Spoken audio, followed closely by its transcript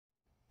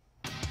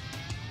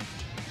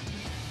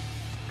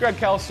Greg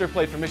Kelser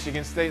played for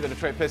Michigan State. The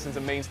Detroit Pistons,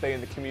 a mainstay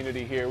in the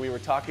community here. We were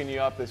talking you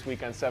up this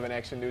week on 7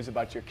 Action News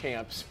about your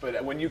camps.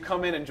 But when you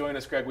come in and join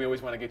us, Greg, we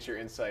always want to get your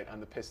insight on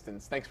the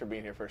Pistons. Thanks for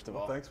being here, first of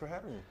all. Thanks for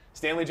having me.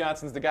 Stanley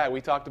Johnson's the guy.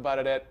 We talked about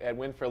it at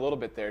Win for a little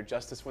bit there.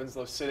 Justice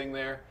Winslow's sitting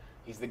there.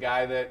 He's the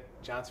guy that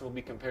Johnson will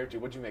be compared to.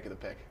 What'd you make of the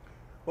pick?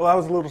 Well, I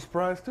was a little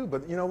surprised, too.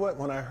 But you know what?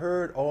 When I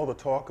heard all the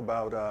talk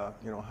about,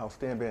 how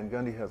Stan Van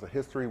Gundy has a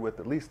history with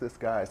at least this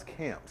guy's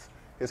camps,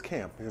 his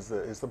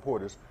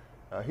supporters,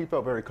 he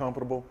felt very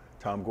comfortable.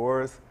 Tom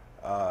Gores,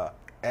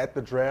 at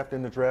the draft,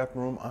 in the draft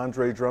room,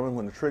 Andre Drummond,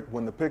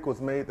 when the pick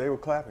was made, they were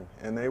clapping,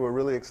 and they were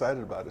really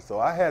excited about it. So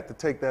I had to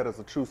take that as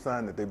a true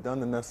sign that they've done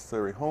the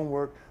necessary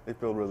homework. They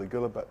feel really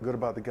good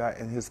about the guy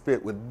and his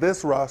fit with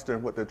this roster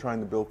and what they're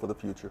trying to build for the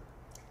future.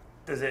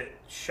 Does it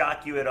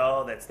shock you at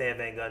all that Stan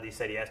Van Gundy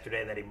said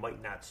yesterday that he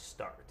might not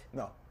start?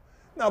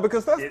 No,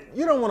 because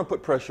you don't want to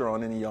put pressure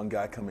on any young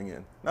guy coming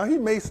in. Now, he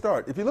may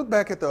start. If you look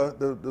back at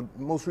the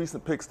most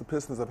recent picks the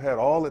Pistons have had,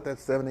 all at that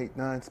 7, 8,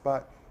 9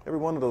 spot, every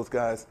one of those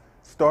guys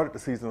started the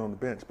season on the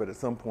bench, but at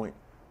some point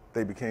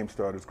they became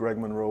starters. Greg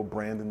Monroe,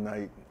 Brandon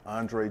Knight,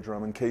 Andre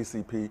Drummond,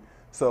 KCP.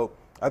 So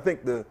I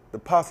think the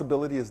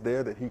possibility is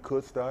there that he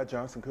could start,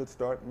 Johnson could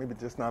start, maybe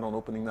just not on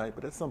opening night,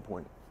 but at some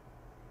point.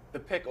 The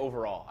pick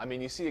overall, I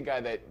mean, you see a guy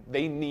that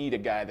they need a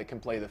guy that can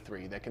play the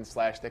three, that can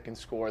slash, that can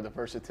score. The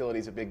versatility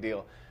is a big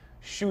deal.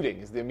 Shooting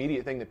is the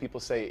immediate thing that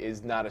people say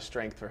is not a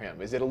strength for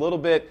him. Is it a little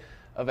bit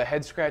of a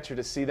head scratcher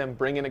to see them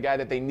bring in a guy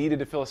that they needed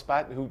to fill a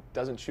spot who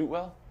doesn't shoot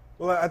well?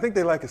 Well, I think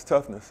they like his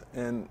toughness,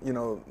 and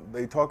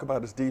they talk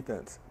about his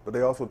defense, but they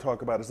also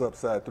talk about his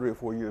upside 3 or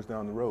 4 years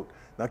down the road.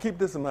 Now, keep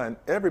this in mind: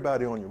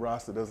 everybody on your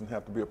roster doesn't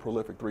have to be a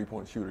prolific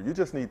three-point shooter. You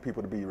just need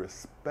people to be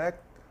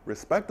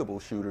respectable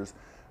shooters.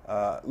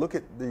 Look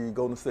at the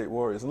Golden State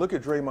Warriors, and look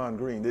at Draymond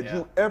Green. Did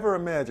you ever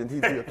imagine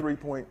he'd be a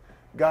three-point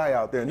guy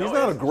out there? And he's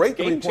not a great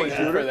three-point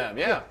shooter for them.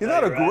 Yeah, he's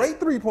not a great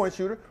three-point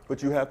shooter,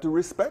 but you have to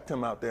respect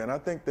him out there. And I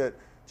think that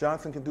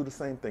Johnson can do the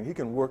same thing. He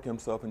can work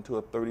himself into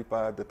a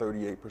 35 to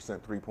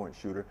 38% three-point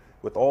shooter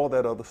with all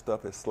that other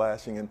stuff, his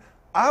slashing. And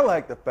I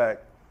like the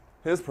fact,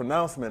 his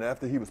pronouncement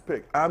after he was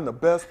picked, I'm the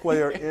best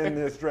player in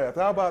this draft.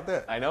 How about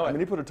that? I know it. I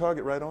mean, he put a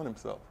target right on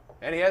himself.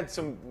 And he had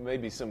some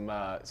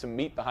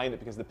meat behind it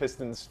because the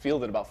Pistons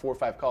fielded about 4 or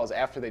 5 calls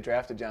after they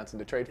drafted Johnson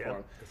to trade for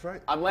him. That's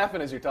right. I'm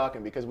laughing as you're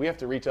talking because we have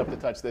to reach up to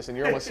touch this, and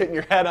you're almost hitting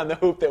your head on the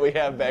hoop that we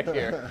have back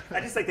here.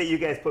 I just like that you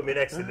guys put me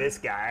next to this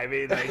guy. I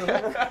mean, like,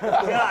 God,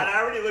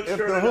 I already look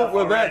short enough. If the hoop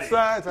were that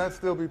size, I'd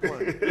still be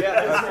playing.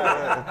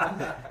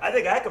 Yeah, I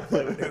think I could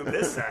play with the hoop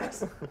this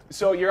size.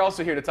 So you're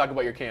also here to talk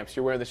about your camps.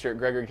 You're wearing the shirt,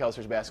 Gregory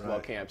Kelser's basketball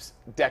camps,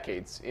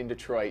 decades in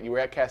Detroit. You were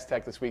at Cass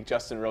Tech this week.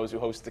 Justin Rose, who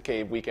hosts the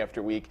Cave week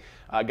after week,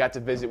 got to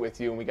visit with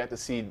you, and we got to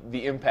see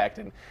the impact.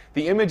 And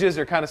the images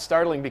are kind of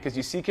startling because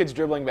you see kids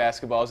dribbling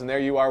basketballs, and there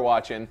you are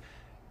watching,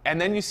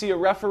 and then you see a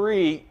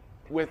referee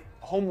with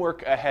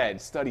homework ahead,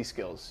 study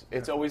skills.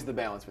 It's always the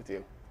balance with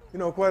you. You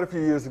know, quite a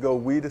few years ago,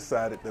 we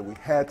decided that we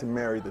had to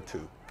marry the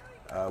two.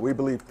 We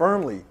believe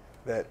firmly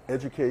that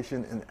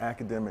education and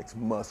academics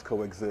must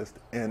coexist,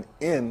 and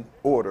in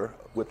order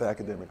with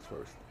academics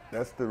first.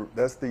 That's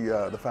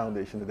the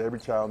foundation that every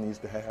child needs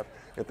to have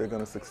if they're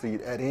going to succeed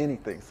at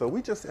anything. So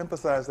we just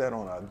emphasize that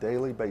on a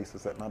daily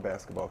basis at my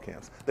basketball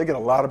camps. They get a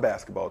lot of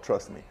basketball,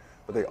 trust me,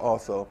 but they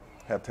also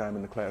have time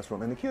in the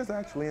classroom, and the kids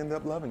actually end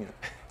up loving it.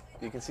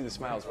 You can see the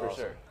smiles for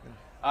sure.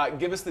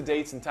 Give us the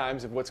dates and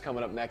times of what's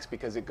coming up next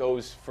because it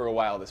goes for a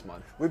while this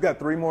month. We've got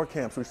 3 more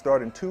camps. We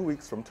start in 2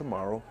 weeks from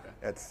tomorrow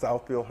at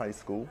Southfield High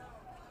School.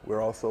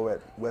 We're also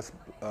at West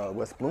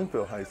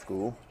Bloomfield High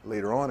School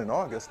later on in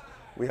August.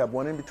 We have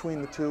one in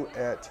between the two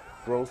at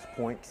Grosse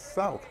Pointe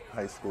South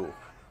High School.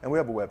 And we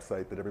have a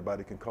website that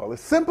everybody can call.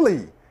 It's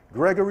simply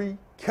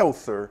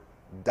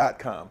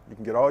GregoryKelser.com. You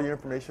can get all your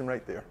information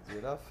right there. Good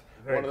enough.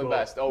 One of the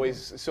best.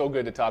 Always so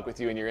good to talk with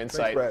you and your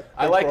insight. Thanks, Brad.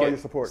 I like for all it. your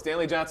support.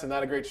 Stanley Johnson,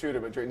 not a great shooter,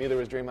 but neither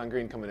was Draymond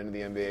Green coming into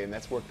the NBA, and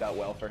that's worked out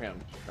well for him.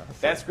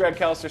 That's Greg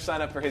Kelser.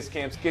 Sign up for his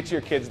camps. Get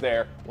your kids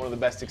there. One of the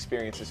best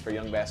experiences for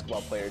young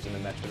basketball players in the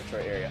Metro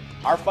Detroit area.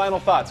 Our final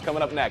thoughts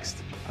coming up next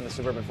on the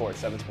Suburban 4 at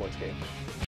 7 Sports Game.